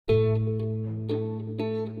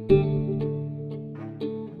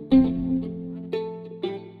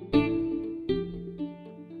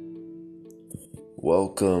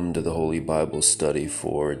Welcome to the Holy Bible Study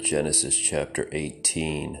for Genesis chapter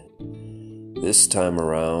 18. This time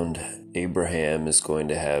around, Abraham is going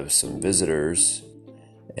to have some visitors,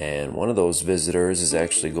 and one of those visitors is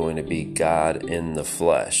actually going to be God in the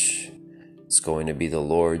flesh. It's going to be the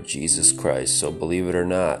Lord Jesus Christ. So believe it or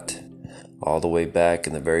not, all the way back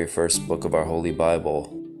in the very first book of our Holy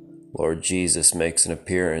Bible, Lord Jesus makes an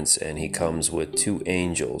appearance and he comes with two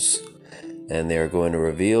angels. And they are going to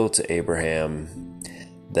reveal to Abraham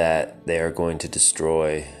that they are going to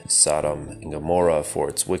destroy Sodom and Gomorrah for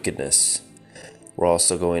its wickedness. We're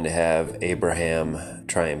also going to have Abraham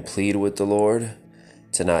try and plead with the Lord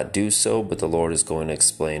to not do so, but the Lord is going to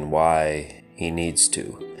explain why he needs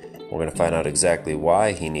to. We're going to find out exactly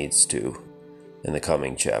why he needs to in the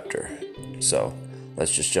coming chapter. So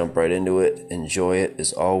let's just jump right into it. Enjoy it.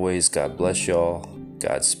 As always, God bless y'all.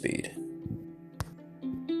 Godspeed.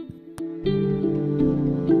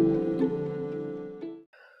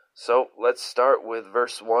 So let's start with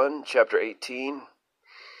verse 1, chapter 18.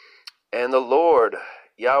 And the Lord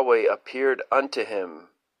Yahweh appeared unto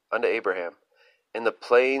Abraham, in the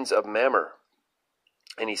plains of Mamre.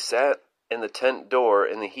 And he sat in the tent door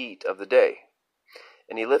in the heat of the day.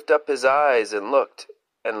 And he lifted up his eyes and looked,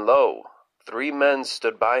 and lo, 3 men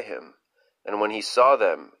stood by him. And when he saw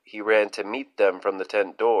them, he ran to meet them from the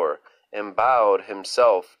tent door, and bowed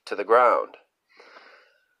himself to the ground.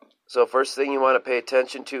 So first thing you want to pay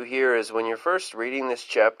attention to here is when you're first reading this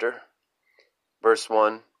chapter, verse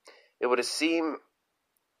 1, it would seem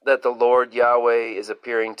that the Lord Yahweh is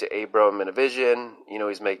appearing to Abram in a vision.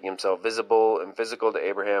 He's making himself visible and physical to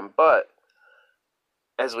Abraham. But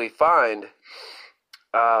as we find,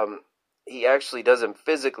 he actually doesn't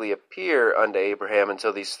physically appear unto Abraham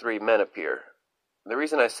until these 3 men appear. The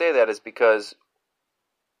reason I say that is because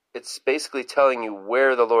it's basically telling you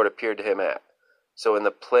where the Lord appeared to him at. So in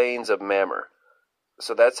the plains of Mamre.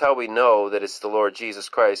 So that's how we know that it's the Lord Jesus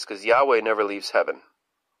Christ, because Yahweh never leaves heaven.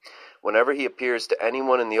 Whenever he appears to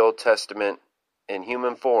anyone in the Old Testament in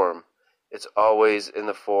human form, it's always in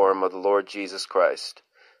the form of the Lord Jesus Christ.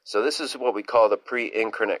 So this is what we call the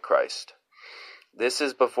pre-incarnate Christ. This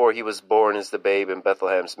is before he was born as the babe in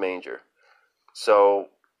Bethlehem's manger. So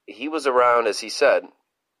he was around, as he said,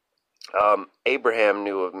 Abraham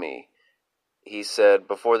knew of me. He said,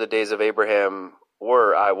 before the days of Abraham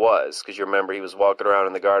were, I was. Because you remember, he was walking around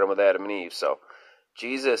in the garden with Adam and Eve. So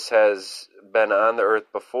Jesus has been on the earth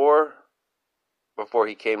before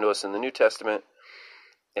he came to us in the New Testament.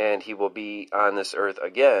 And he will be on this earth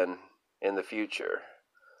again in the future.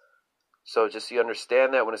 So just so you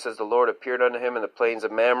understand that, when it says the Lord appeared unto him in the plains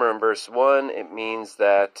of Mamre in verse 1, it means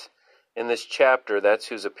that in this chapter, that's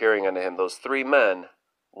who's appearing unto him. Those 3 men,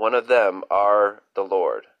 one of them are the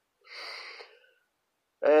Lord.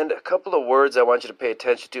 And a couple of words I want you to pay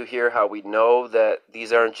attention to here, how we know that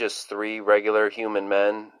these aren't just 3 regular human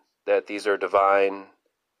men, that these are divine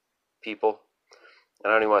people.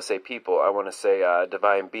 And I don't even want to say people, I want to say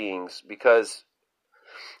divine beings, because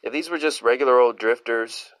if these were just regular old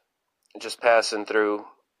drifters, just passing through,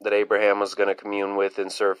 that Abraham was going to commune with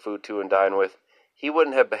and serve food to and dine with, he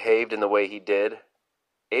wouldn't have behaved in the way he did.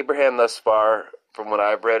 Abraham thus far, from what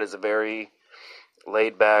I've read, is a very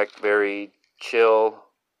laid back, very chill,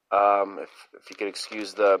 if you could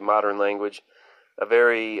excuse the modern language, a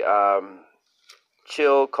very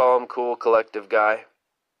chill, calm, cool, collective guy.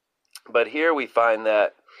 But here we find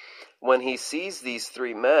that when he sees these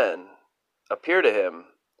 3 men appear to him,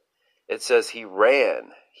 it says he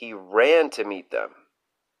ran to meet them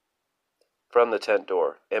from the tent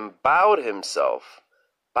door and bowed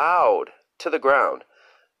to the ground.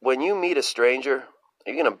 When you meet a stranger,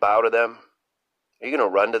 are you going to bow to them? Are you going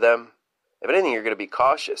to run to them? If anything, you're going to be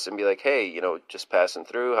cautious and be like, hey, just passing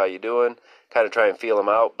through, how you doing? Kind of try and feel them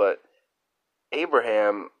out. But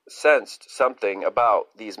Abraham sensed something about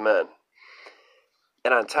these men.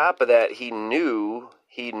 And on top of that, he knew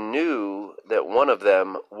that one of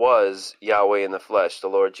them was Yahweh in the flesh, the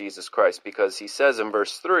Lord Jesus Christ, because he says in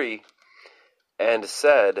verse 3, and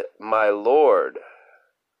said, my Lord,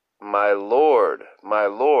 my Lord, my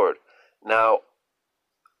Lord. Now,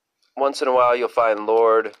 once in a while you'll find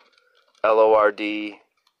Lord, L-O-R-D,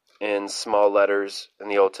 in small letters in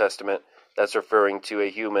the Old Testament. That's referring to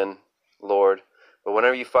a human Lord. But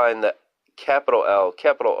whenever you find the capital L,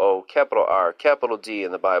 capital O, capital R, capital D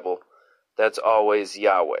in the Bible, that's always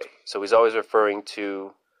Yahweh. So he's always referring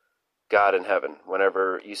to God in heaven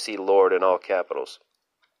whenever you see Lord in all capitals.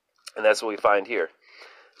 And that's what we find here.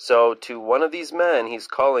 So to one of these men, he's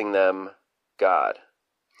calling them God.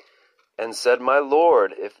 And said, my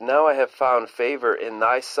Lord, if now I have found favor in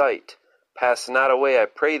thy sight, pass not away, I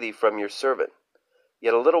pray thee, from your servant.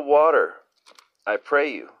 Yet a little water I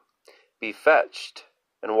pray you, be fetched,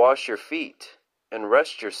 and wash your feet, and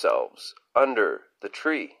rest yourselves under the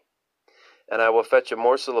tree. And I will fetch a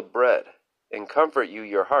morsel of bread, and comfort you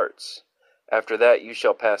your hearts. After that you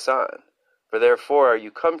shall pass on, for therefore are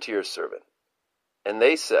you come to your servant. And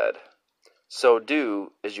they said, so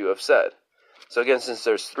do as you have said. So again, since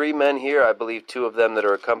there's 3 men here, I believe 2 of them that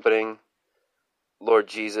are accompanying Lord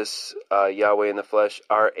Jesus, Yahweh in the flesh,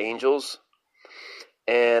 are angels.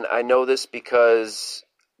 And I know this because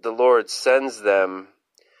the Lord sends them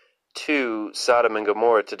to Sodom and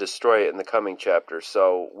Gomorrah to destroy it in the coming chapter.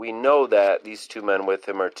 So we know that these 2 men with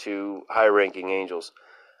him are 2 high-ranking angels.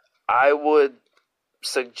 I would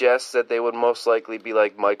suggest that they would most likely be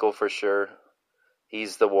like Michael for sure.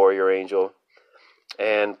 He's the warrior angel.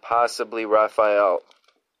 And possibly Raphael,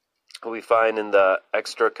 who we find in the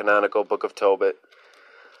extra-canonical book of Tobit.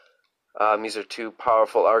 These are 2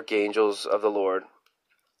 powerful archangels of the Lord.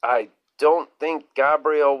 I don't think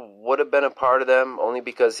Gabriel would have been a part of them, only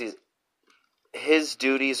because his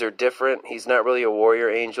duties are different. He's not really a warrior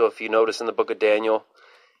angel. If you notice in the book of Daniel,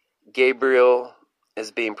 Gabriel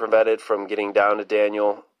is being prevented from getting down to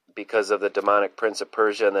Daniel because of the demonic prince of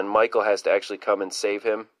Persia, and then Michael has to actually come and save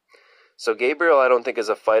him. So Gabriel, I don't think, is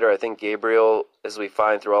a fighter. I think Gabriel, as we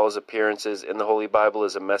find through all his appearances in the Holy Bible,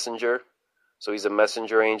 is a messenger. So he's a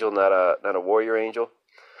messenger angel, not a warrior angel.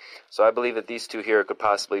 So I believe that these 2 here could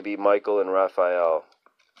possibly be Michael and Raphael.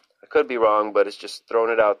 I could be wrong, but it's just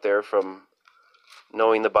throwing it out there from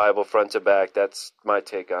knowing the Bible front to back. That's my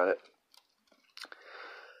take on it.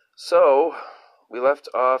 So we left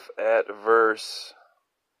off at verse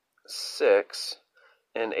 6.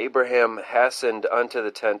 And Abraham hastened unto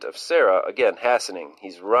the tent of Sarah. Again, hastening.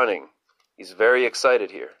 He's running. He's very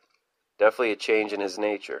excited here. Definitely a change in his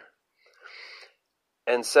nature.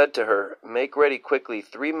 And said to her, make ready quickly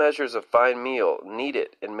 3 measures of fine meal, knead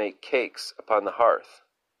it, and make cakes upon the hearth.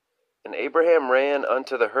 And Abraham ran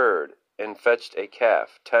unto the herd, and fetched a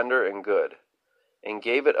calf, tender and good, and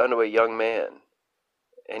gave it unto a young man,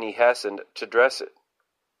 and he hastened to dress it.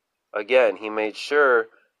 Again, he made sure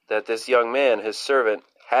that this young man, his servant,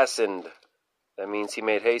 hastened. That means he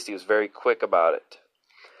made haste. He was very quick about it.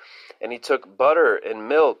 And he took butter and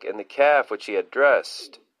milk and the calf which he had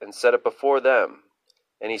dressed, and set it before them.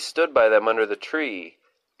 And he stood by them under the tree,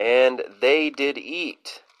 and they did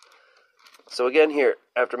eat. So again here,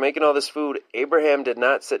 after making all this food, Abraham did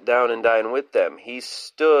not sit down and dine with them. He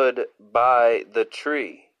stood by the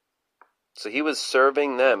tree. So he was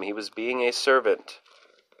serving them. He was being a servant.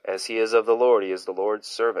 As he is of the Lord, he is the Lord's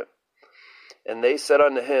servant. And they said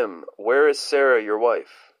unto him, where is Sarah your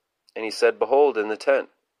wife? And he said, behold, in the tent.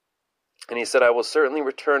 And he said, I will certainly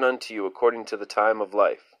return unto you according to the time of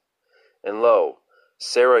life. And lo,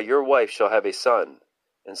 Sarah your wife shall have a son.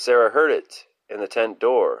 And Sarah heard it in the tent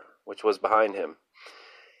door, which was behind him.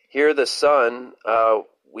 Here the son,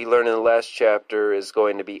 we learn in the last chapter, is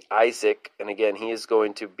going to be Isaac. And again, he is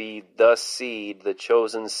going to be the seed, the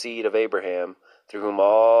chosen seed of Abraham, through whom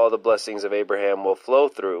all the blessings of Abraham will flow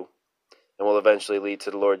through, and will eventually lead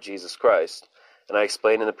to the Lord Jesus Christ. And I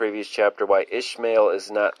explained in the previous chapter why Ishmael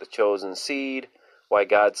is not the chosen seed, why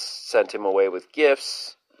God sent him away with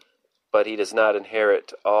gifts, but he does not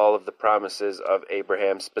inherit all of the promises of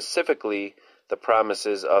Abraham, specifically the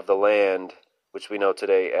promises of the land, which we know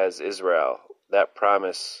today as Israel. That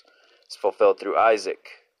promise is fulfilled through Isaac,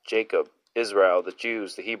 Jacob, Israel, the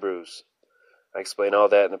Jews, the Hebrews. I explained all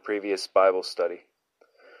that in the previous Bible study.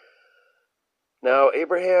 Now,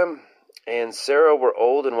 Abraham and Sarah were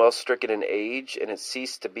old and well stricken in age, and it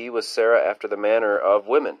ceased to be with Sarah after the manner of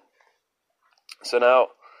women. So now,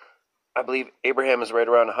 I believe Abraham is right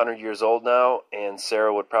around 100 years old now, and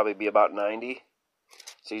Sarah would probably be about 90.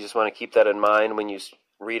 So you just want to keep that in mind when you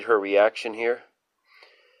read her reaction here.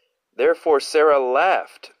 Therefore Sarah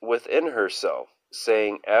laughed within herself,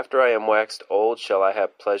 saying, after I am waxed old shall I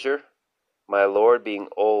have pleasure, my Lord being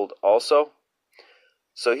old also?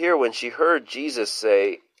 So here, when she heard Jesus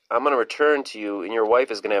say, I'm going to return to you and your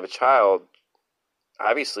wife is going to have a child,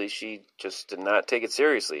 obviously she just did not take it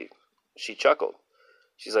seriously. She chuckled.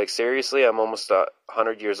 She's like, seriously, I'm almost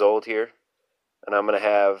 100 years old here, and I'm going to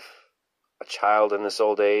have a child in this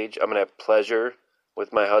old age? I'm going to have pleasure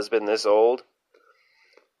with my husband this old?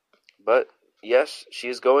 But yes, she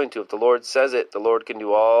is going to. If the Lord says it, the Lord can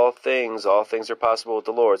do all things. All things are possible with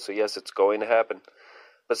the Lord. So yes, it's going to happen.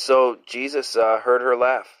 But so Jesus heard her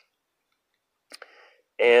laugh.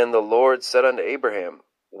 And the Lord said unto Abraham,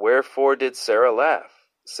 wherefore did Sarah laugh,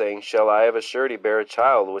 saying, shall I of a surety bear a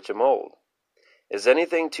child which am old? Is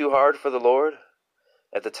anything too hard for the Lord?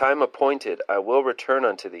 At the time appointed I will return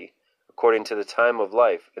unto thee, according to the time of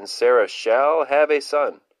life, and Sarah shall have a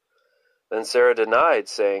son. Then Sarah denied,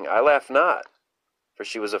 saying, I laugh not, for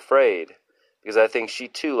she was afraid, because I think she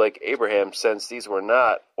too, like Abraham, sensed these were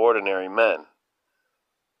not ordinary men.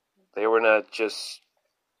 They were not just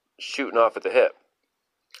shooting off at the hip.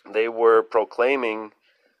 They were proclaiming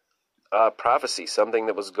prophecy, something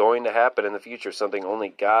that was going to happen in the future, something only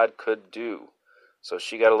God could do. So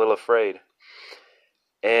she got a little afraid.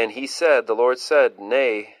 And the Lord said,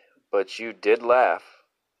 Nay, but you did laugh.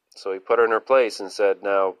 So he put her in her place and said,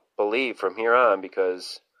 Now believe from here on,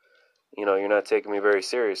 because, you're not taking me very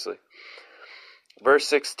seriously. Verse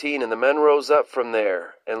 16, And the men rose up from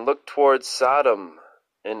there and looked towards Sodom,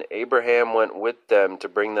 and Abraham went with them to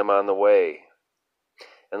bring them on the way.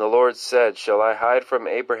 And the Lord said, Shall I hide from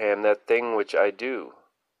Abraham that thing which I do?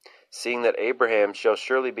 Seeing that Abraham shall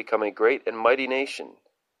surely become a great and mighty nation,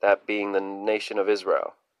 that being the nation of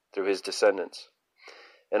Israel, through his descendants.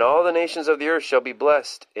 And all the nations of the earth shall be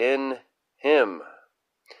blessed in him.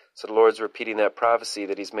 So the Lord's repeating that prophecy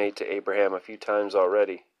that he's made to Abraham a few times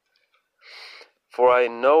already. For I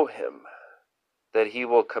know him, that he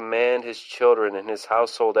will command his children and his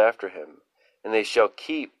household after him, and they shall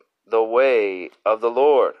keep the way of the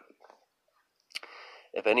Lord.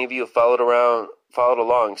 If any of you have followed along,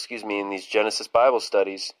 in these Genesis Bible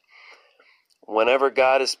studies, whenever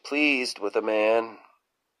God is pleased with a man,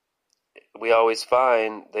 we always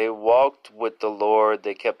find they walked with the Lord,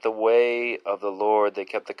 they kept the way of the Lord, they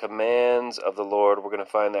kept the commands of the Lord. We're going to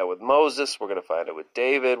find that with Moses, we're going to find it with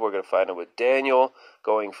David, we're going to find it with Daniel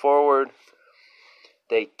going forward.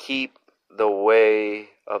 They keep the way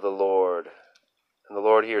of the Lord. And the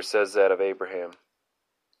Lord here says that of Abraham.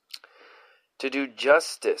 To do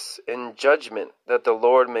justice and judgment, that the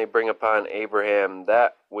Lord may bring upon Abraham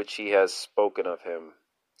that which he has spoken of him.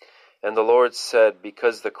 And the Lord said,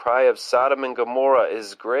 Because the cry of Sodom and Gomorrah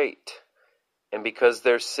is great, and because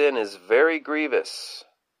their sin is very grievous.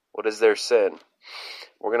 What is their sin?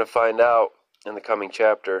 We're going to find out in the coming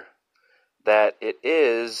chapter that it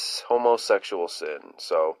is homosexual sin.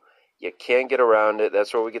 So you can't get around it.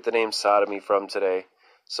 That's where we get the name sodomy from today.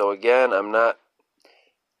 So again, I'm not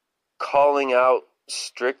calling out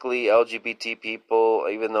strictly LGBT people,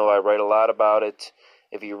 even though I write a lot about it.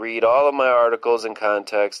 If you read all of my articles in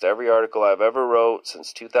context, every article I've ever wrote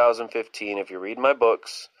since 2015, if you read my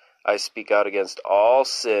books, I speak out against all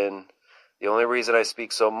sin. The only reason I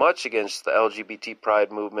speak so much against the LGBT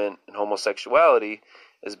pride movement and homosexuality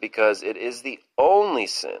is because it is the only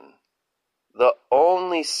sin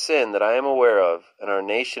that I am aware of in our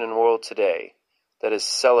nation and world today that is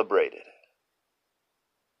celebrated.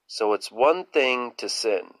 So it's one thing to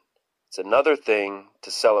sin. It's another thing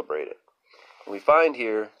to celebrate it. We find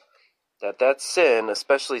here that sin,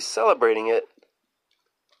 especially celebrating it,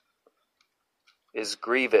 is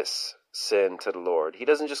grievous sin to the Lord. He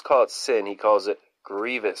doesn't just call it sin, he calls it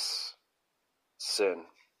grievous sin.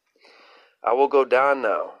 I will go down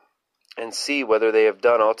now and see whether they have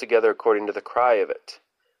done altogether according to the cry of it,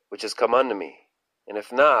 which has come unto me. And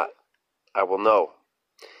if not, I will know.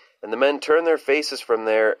 And the men turned their faces from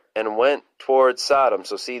there and went towards Sodom.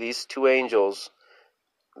 So see, these two angels,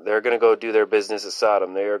 they're going to go do their business at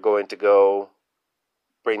Sodom. They are going to go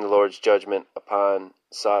bring the Lord's judgment upon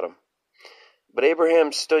Sodom. But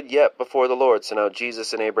Abraham stood yet before the Lord. So now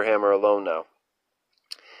Jesus and Abraham are alone now.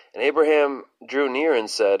 And Abraham drew near and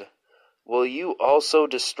said, Will you also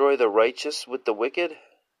destroy the righteous with the wicked?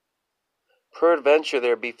 Peradventure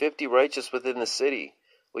there be 50 righteous within the city.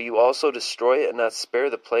 Will you also destroy it and not spare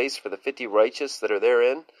the place for the 50 righteous that are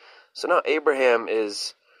therein? So now Abraham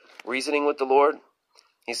is reasoning with the Lord.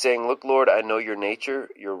 He's saying, Look, Lord, I know your nature.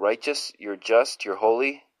 You're righteous, you're just, you're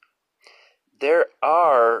holy. There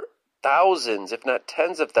are thousands, if not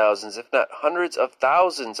tens of thousands, if not hundreds of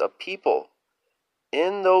thousands of people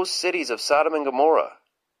in those cities of Sodom and Gomorrah.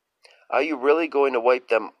 Are you really going to wipe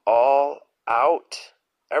them all out?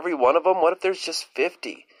 Every one of them? What if there's just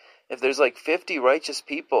 50? If there's like 50 righteous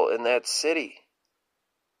people in that city,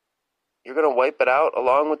 you're going to wipe it out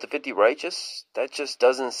along with the 50 righteous? That just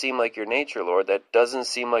doesn't seem like your nature, Lord. That doesn't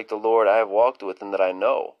seem like the Lord I have walked with and that I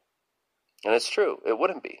know. And it's true. It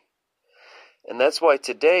wouldn't be. And that's why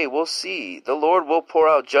today we'll see the Lord will pour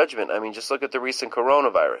out judgment. I mean, just look at the recent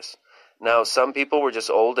coronavirus. Now, some people were just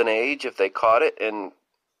old in age if they caught it, and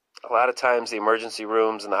a lot of times the emergency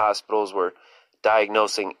rooms and the hospitals were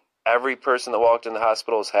diagnosing every person that walked in the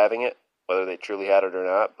hospital as having it, whether they truly had it or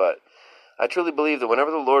not. But I truly believe that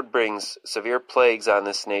whenever the Lord brings severe plagues on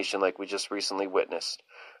this nation like we just recently witnessed,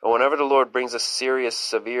 or whenever the Lord brings a serious,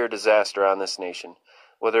 severe disaster on this nation,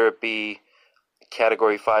 whether it be a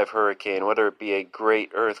Category 5 hurricane, whether it be a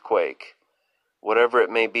great earthquake, whatever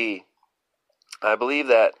it may be, I believe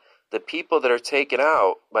that the people that are taken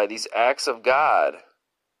out by these acts of God,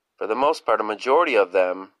 for the most part, a majority of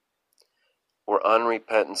them were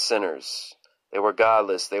unrepentant sinners. They were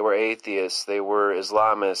godless. They were atheists. They were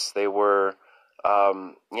Islamists. They were,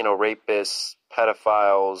 rapists,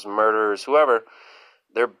 pedophiles, murderers, whoever.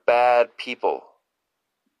 They're bad people.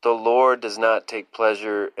 The Lord does not take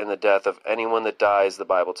pleasure in the death of anyone that dies, the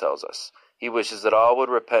Bible tells us. He wishes that all would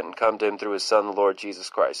repent and come to him through his Son, the Lord Jesus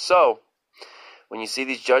Christ. So, when you see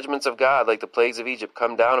these judgments of God, like the plagues of Egypt,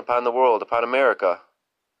 come down upon the world, upon America,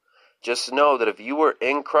 just know that if you were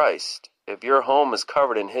in Christ, if your home is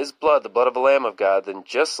covered in his blood, the blood of the Lamb of God, then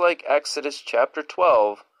just like Exodus chapter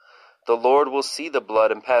 12, the Lord will see the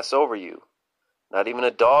blood and pass over you. Not even a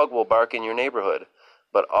dog will bark in your neighborhood,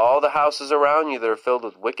 but all the houses around you that are filled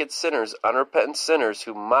with wicked sinners, unrepentant sinners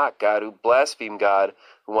who mock God, who blaspheme God,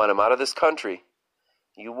 who want him out of this country.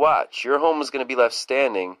 You watch. Your home is going to be left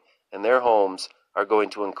standing, and their homes are going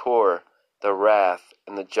to incur the wrath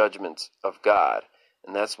and the judgments of God.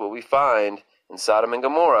 And that's what we find in Sodom and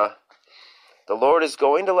Gomorrah. The Lord is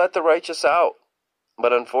going to let the righteous out,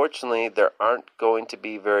 but unfortunately there aren't going to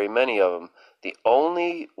be very many of them. The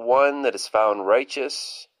only one that is found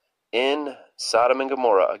righteous in Sodom and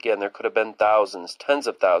Gomorrah, again, there could have been thousands, tens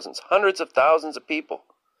of thousands, hundreds of thousands of people.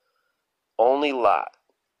 Only Lot,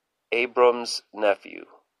 Abram's nephew,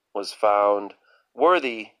 was found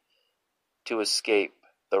worthy to escape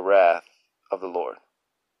the wrath of the Lord.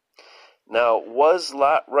 Now, was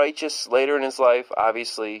Lot righteous later in his life?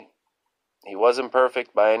 Obviously, he wasn't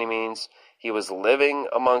perfect by any means. He was living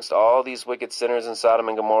amongst all these wicked sinners in Sodom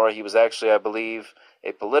and Gomorrah. He was actually, I believe,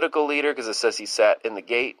 a political leader, because it says he sat in the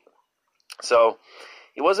gate. So,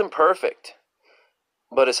 he wasn't perfect,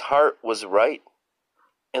 but his heart was right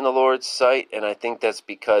in the Lord's sight, and I think that's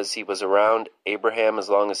because he was around Abraham as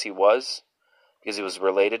long as he was, because he was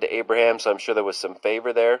related to Abraham, so I'm sure there was some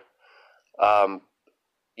favor there.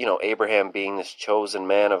 Abraham being this chosen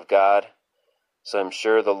man of God, so I'm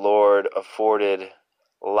sure the Lord afforded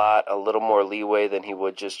Lot a little more leeway than he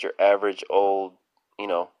would just your average old,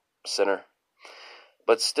 sinner.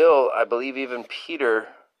 But still, I believe even Peter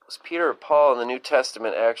or Paul in the New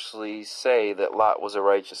Testament actually say that Lot was a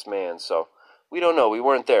righteous man, so we don't know. We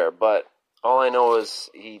weren't there, but all I know is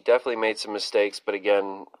he definitely made some mistakes, but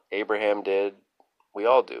again, Abraham did. We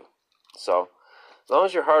all do. So, as long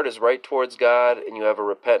as your heart is right towards God and you have a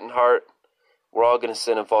repentant heart, we're all going to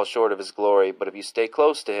sin and fall short of his glory. But if you stay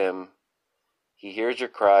close to him, he hears your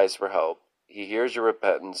cries for help. He hears your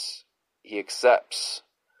repentance. He accepts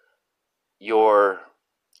your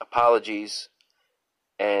apologies,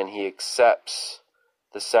 and he accepts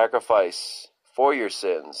the sacrifice for your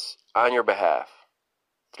sins on your behalf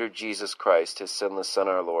through Jesus Christ, his sinless Son,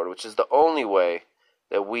 our Lord, which is the only way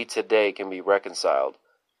that we today can be reconciled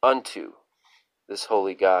unto this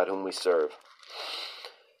holy God whom we serve.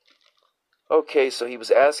 Okay, so he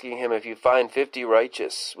was asking him, if you find 50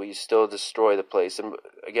 righteous, will you still destroy the place? And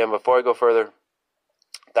again, before I go further,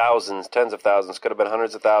 thousands, tens of thousands, could have been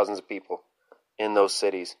hundreds of thousands of people in those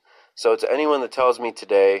cities. So to anyone that tells me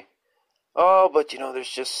today, oh, but there's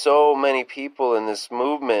just so many people in this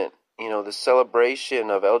movement, the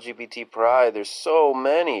celebration of LGBT pride, there's so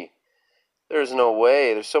many. There's no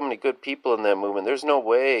way. There's so many good people in that movement. There's no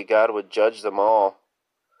way God would judge them all.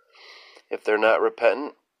 If they're not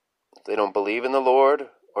repentant, if they don't believe in the Lord,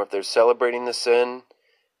 or if they're celebrating the sin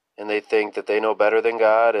and they think that they know better than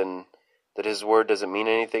God and that his word doesn't mean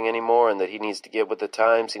anything anymore and that he needs to get with the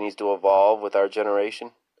times, he needs to evolve with our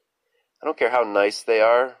generation. I don't care how nice they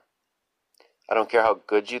are. I don't care how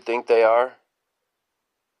good you think they are.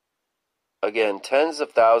 Again, tens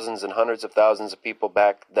of thousands and hundreds of thousands of people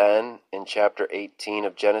back then in chapter 18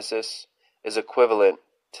 of Genesis is equivalent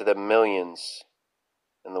to the millions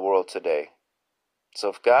in the world today. So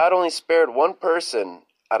if God only spared one person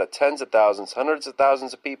out of tens of thousands, hundreds of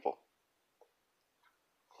thousands of people,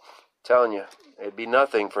 I'm telling you, it'd be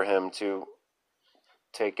nothing for him to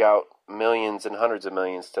take out millions and hundreds of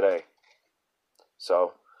millions today.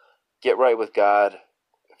 So get right with God.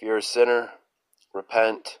 If you're a sinner,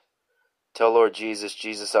 repent. Tell Lord Jesus,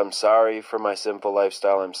 Jesus, I'm sorry for my sinful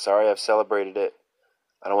lifestyle. I'm sorry I've celebrated it.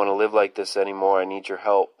 I don't want to live like this anymore. I need your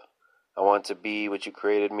help. I want to be what you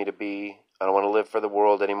created me to be. I don't want to live for the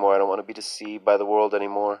world anymore. I don't want to be deceived by the world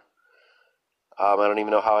anymore. I don't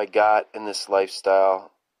even know how I got in this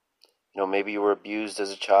lifestyle. Maybe you were abused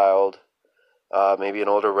as a child. Maybe an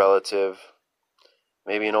older relative.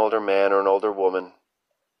 Maybe an older man or an older woman.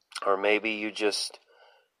 Or maybe you just,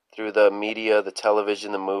 through the media, the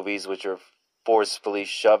television, the movies, which are forcefully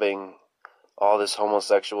shoving all this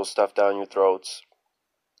homosexual stuff down your throats.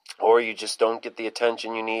 or you just don't get the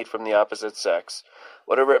attention you need from the opposite sex,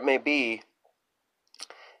 whatever it may be,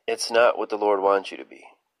 it's not what the Lord wants you to be.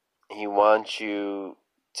 He wants you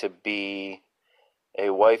to be a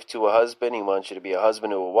wife to a husband. He wants you to be a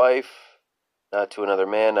husband to a wife, not to another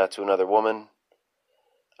man, not to another woman.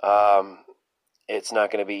 It's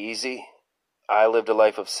not going to be easy. I lived a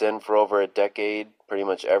life of sin for over a decade, pretty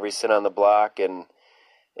much every sin on the block, and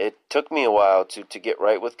it took me a while to get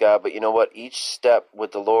right with God. But you know what? Each step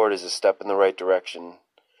with the Lord is a step in the right direction.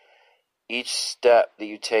 Each step that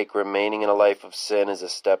you take remaining in a life of sin is a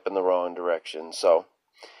step in the wrong direction. So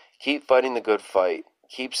keep fighting the good fight.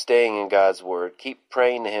 Keep staying in God's word. Keep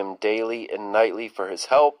praying to him daily and nightly for his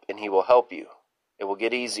help, and he will help you. It will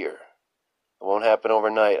get easier. It won't happen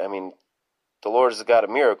overnight. I mean, the Lord is a God of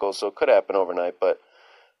miracles, so it could happen overnight. But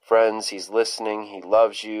friends, he's listening. He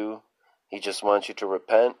loves you. He just wants you to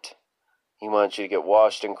repent. He wants you to get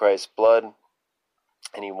washed in Christ's blood.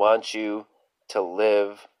 And he wants you to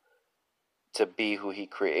live to be who he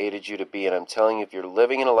created you to be. And I'm telling you, if you're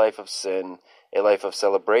living in a life of sin, a life of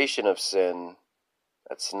celebration of sin,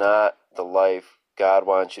 that's not the life God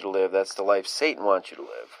wants you to live. That's the life Satan wants you to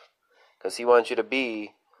live. Because he wants you to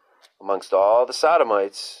be amongst all the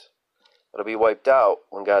sodomites that'll be wiped out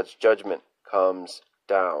when God's judgment comes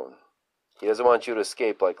down. He doesn't want you to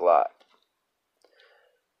escape like Lot.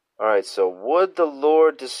 Alright, so would the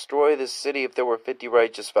Lord destroy this city if there were 50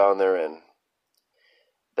 righteous found therein?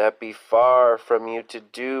 That be far from you to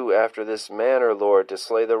do after this manner, Lord, to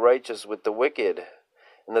slay the righteous with the wicked,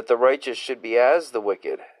 and that the righteous should be as the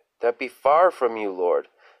wicked. That be far from you, Lord.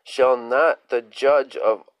 Shall not the judge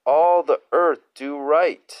of all the earth do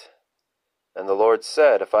right? And the Lord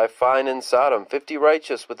said, if I find in Sodom 50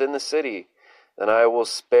 righteous within the city, then I will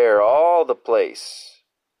spare all the place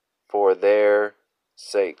for their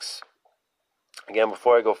sakes. Again,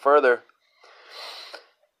 before I go further,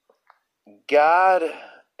 God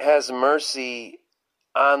has mercy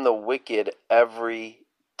on the wicked every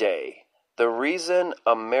day. The reason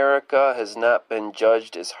America has not been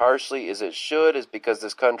judged as harshly as it should is because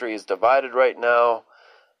this country is divided right now.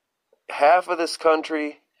 Half of this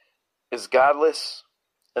country is godless,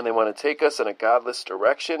 and they want to take us in a godless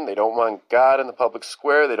direction. They don't want God in the public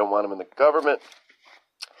square. They don't want him in the government.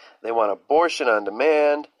 They want abortion on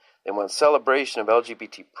demand. They want celebration of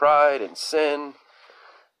LGBT pride and sin.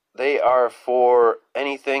 They are for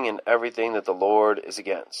anything and everything that the Lord is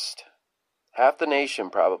against. Half the nation,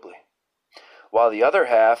 probably. While the other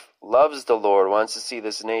half loves the Lord, wants to see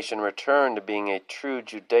this nation return to being a true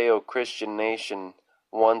Judeo-Christian nation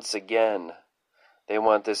once again. They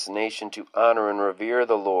want this nation to honor and revere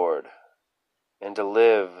the Lord and to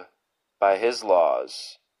live by his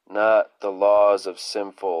laws, not the laws of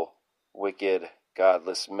sinful, wicked,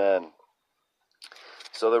 godless men.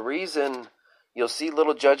 So the reason you'll see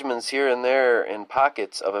little judgments here and there in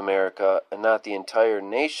pockets of America and not the entire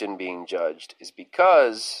nation being judged is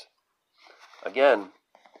because, again,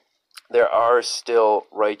 there are still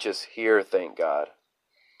righteous here, thank God.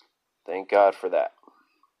 Thank God for that.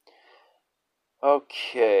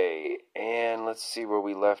 Okay, and let's see where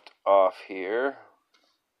we left off here.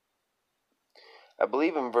 I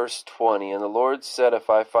believe in verse 20, and the Lord said, if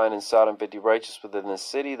I find in Sodom 50 righteous within the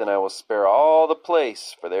city, then I will spare all the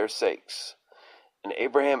place for their sakes. And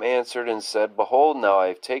Abraham answered and said, behold, now I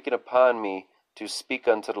have taken upon me to speak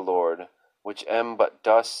unto the Lord, which am but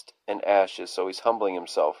dust and ashes. So he's humbling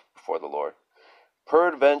himself before the Lord.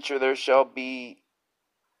 Peradventure there shall be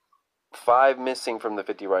 5 missing from the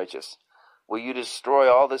 50 righteous. Will you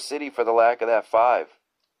destroy all the city for the lack of that 5?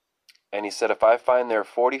 And he said, if I find there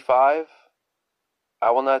 45,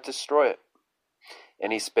 I will not destroy it.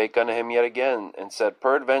 And he spake unto him yet again, and said,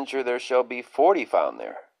 peradventure there shall be 40 found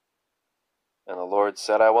there. And the Lord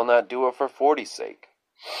said, I will not do it for 40's sake.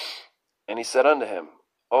 And he said unto him,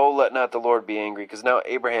 oh, let not the Lord be angry. Because now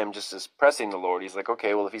Abraham just is pressing the Lord. He's like,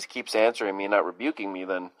 okay, well, if he keeps answering me and not rebuking me,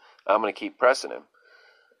 then I'm going to keep pressing him.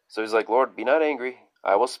 So he's like, Lord, be not angry.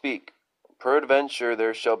 I will speak. Peradventure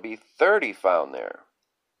there shall be 30 found there.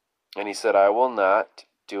 And he said, I will not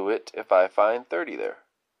do it if I find 30 there.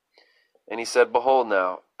 And he said, behold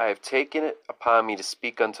now, I have taken it upon me to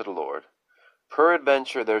speak unto the Lord.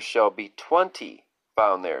 Peradventure there shall be 20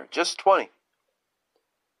 found there, just 20.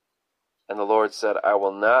 And the Lord said, I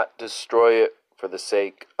will not destroy it for the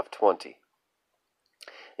sake of 20.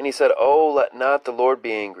 And he said, oh, let not the Lord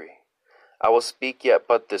be angry. I will speak yet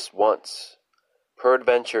but this once.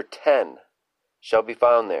 Peradventure 10 shall be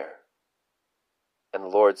found there. And the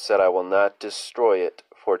Lord said, I will not destroy it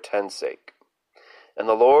for 10's sake. And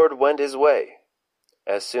the Lord went his way,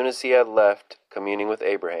 as soon as he had left communing with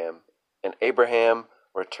Abraham. And Abraham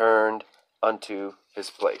returned unto his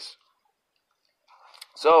place.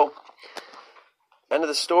 So, end of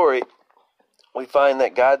the story, we find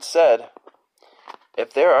that God said,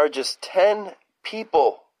 if there are just 10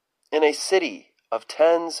 people in a city of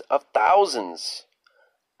tens of thousands,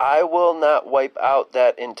 I will not wipe out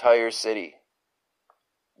that entire city,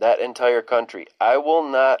 that entire country. I will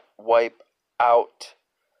not wipe out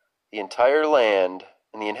the entire land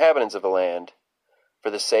and the inhabitants of the land for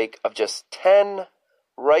the sake of just 10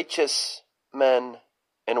 righteous men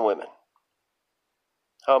and women.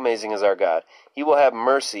 How amazing is our God? He will have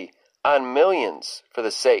mercy on millions for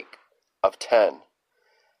the sake of 10.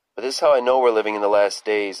 But this is how I know we're living in the last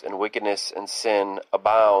days and wickedness and sin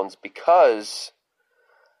abounds, because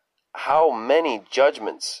how many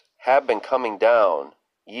judgments have been coming down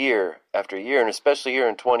year after year, and especially here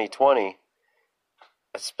in 2020,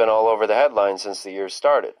 it's been all over the headlines since the year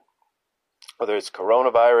started. Whether it's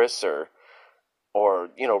coronavirus or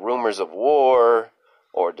rumors of war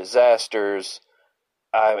or disasters,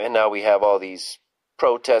 and now we have all these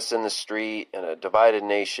protests in the street and a divided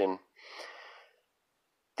nation.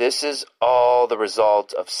 This is all the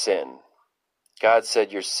result of sin. God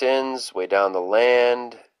said your sins weigh down the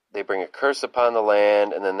land, they bring a curse upon the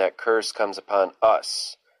land, and then that curse comes upon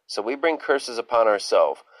us. So we bring curses upon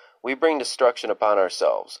ourselves. We bring destruction upon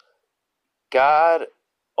ourselves. God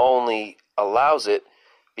only allows it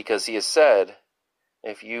because he has said,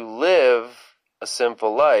 if you live a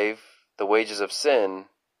sinful life, the wages of sin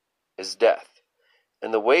is death.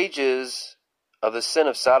 And the wages of the sin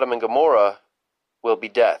of Sodom and Gomorrah will be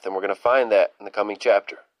death. And we're going to find that in the coming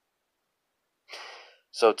chapter.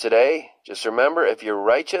 So today, just remember, if you're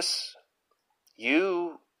righteous,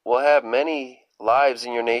 you will have many lives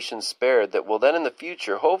in your nation spared that will then in the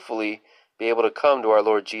future hopefully be able to come to our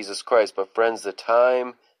Lord Jesus Christ. But friends, the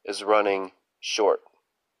time is running short.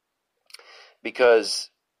 Because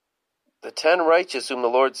the 10 righteous whom the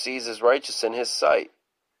Lord sees as righteous in his sight,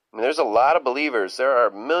 I mean, there's a lot of believers. There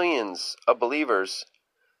are millions of believers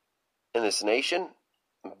in this nation,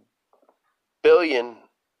 billion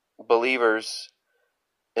believers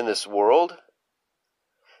in this world.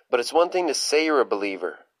 But it's one thing to say you're a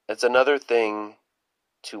believer. It's another thing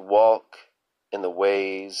to walk in the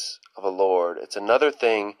ways of the Lord. It's another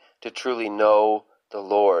thing to truly know the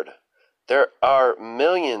Lord. There are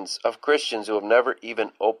millions of Christians who have never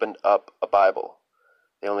even opened up a Bible.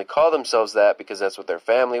 They only call themselves that because that's what their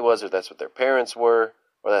family was, or that's what their parents were,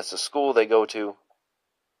 or that's the school they go to.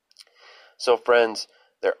 So friends,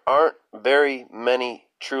 there aren't very many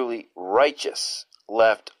truly righteous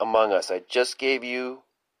left among us. I just gave you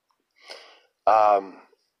a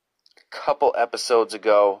couple episodes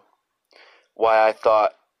ago why I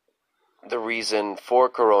thought the reason for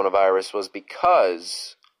coronavirus was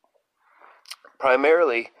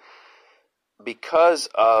primarily because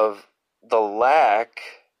of the lack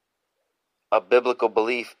of biblical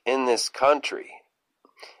belief in this country.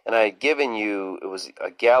 And I had given you, it was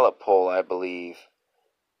a Gallup poll, I believe,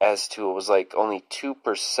 as to it was like only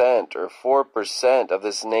 2% or 4% of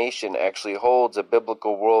this nation actually holds a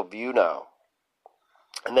biblical worldview now.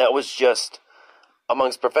 And that was just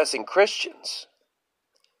amongst professing Christians.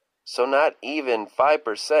 So not even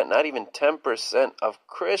 5%, not even 10% of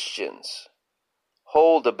Christians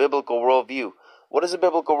hold a biblical worldview. What is a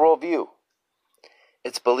biblical worldview?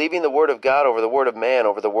 It's believing the word of God over the word of man,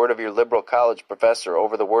 over the word of your liberal college professor,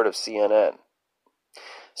 over the word of CNN.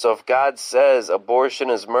 So if God says abortion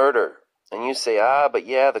is murder, and you say, but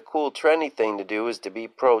yeah, the cool trendy thing to do is to be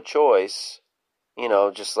pro-choice,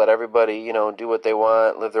 just let everybody, do what they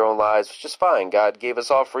want, live their own lives, which is fine. God gave us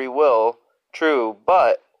all free will, true,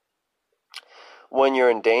 but when you're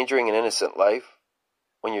endangering an innocent life,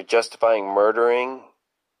 when you're justifying murdering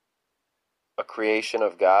a creation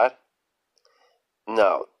of God,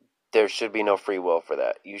 no, there should be no free will for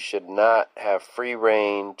that. You should not have free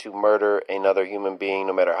reign to murder another human being,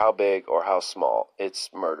 no matter how big or how small.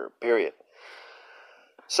 It's murder, period.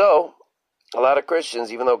 So, a lot of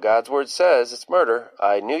Christians, even though God's word says it's murder,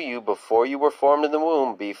 I knew you before you were formed in the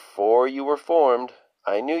womb. Before you were formed,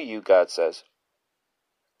 I knew you, God says.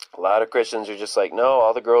 A lot of Christians are just like, no,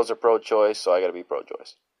 all the girls are pro-choice, so I got to be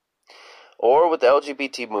pro-choice. Or with the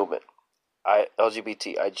LGBT movement. I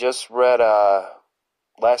just read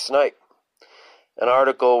last night an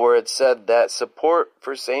article where it said that support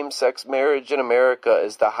for same-sex marriage in America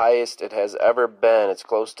is the highest it has ever been. It's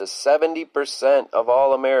close to 70% of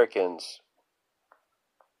all Americans.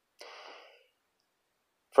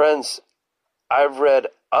 Friends, I've read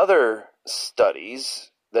other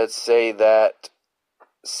studies that say that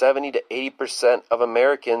 70 to 80% of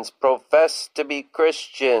Americans profess to be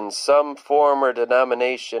Christian, some form or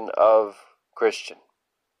denomination of Christian.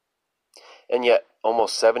 And yet,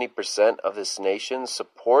 almost 70% of this nation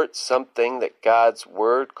supports something that God's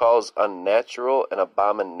word calls unnatural and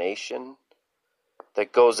abomination,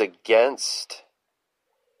 that goes against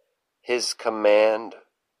his command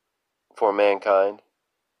for mankind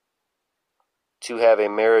to have a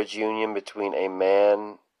marriage union between a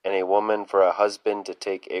man and a woman, for a husband to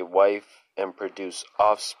take a wife and produce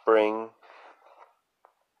offspring.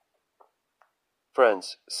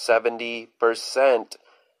 Friends, 70%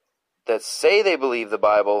 that say they believe the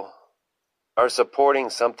Bible are supporting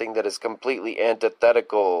something that is completely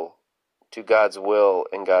antithetical to God's will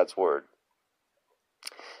and God's word.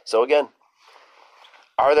 So again,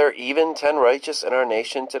 are there even 10 righteous in our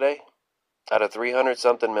nation today out of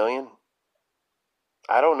 300-something million?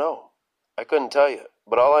 I don't know. I couldn't tell you.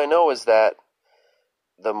 But all I know is that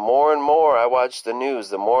the more and more I watch the news,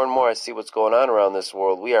 the more and more I see what's going on around this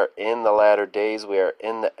world. We are in the latter days. We are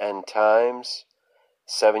in the end times.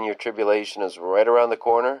 7-year tribulation is right around the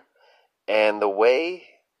corner. And the way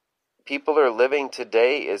people are living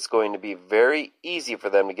today is going to be very easy for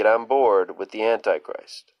them to get on board with the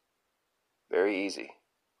Antichrist. Very easy.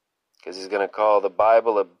 Because he's going to call the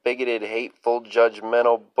Bible a bigoted, hateful,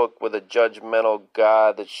 judgmental book with a judgmental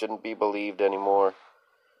God that shouldn't be believed anymore.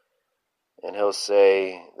 And he'll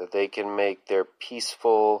say that they can make their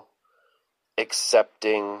peaceful,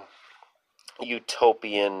 accepting,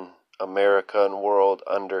 utopian America and world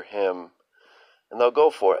under him. And they'll go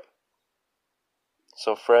for it.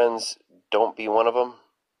 So friends, don't be one of them.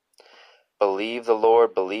 Believe the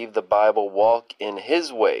Lord, believe the Bible, walk in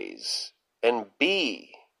his ways, and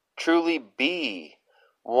truly be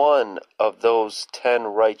one of those 10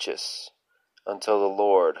 righteous until the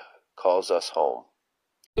Lord calls us home.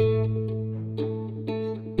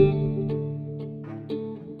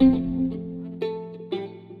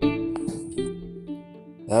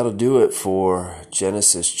 That'll do it for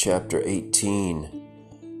Genesis chapter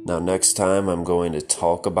 18. Now next time I'm going to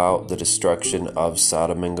talk about the destruction of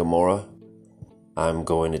Sodom and Gomorrah. I'm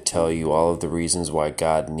going to tell you all of the reasons why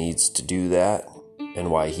God needs to do that and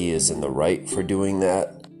why he is in the right for doing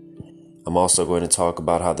that. I'm also going to talk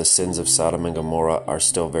about how the sins of Sodom and Gomorrah are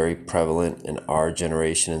still very prevalent in our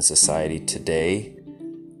generation and society today,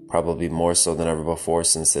 probably more so than ever before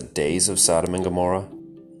since the days of Sodom and Gomorrah.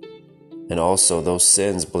 And also those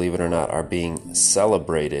sins, believe it or not, are being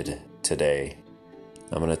celebrated today.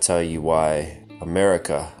 I'm going to tell you why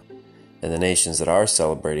America and the nations that are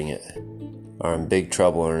celebrating it are in big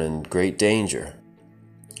trouble and in great danger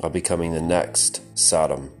of becoming the next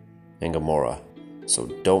Sodom and Gomorrah. So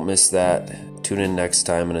don't miss that. Tune in next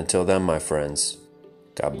time, and until then, my friends,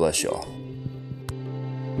 God bless y'all.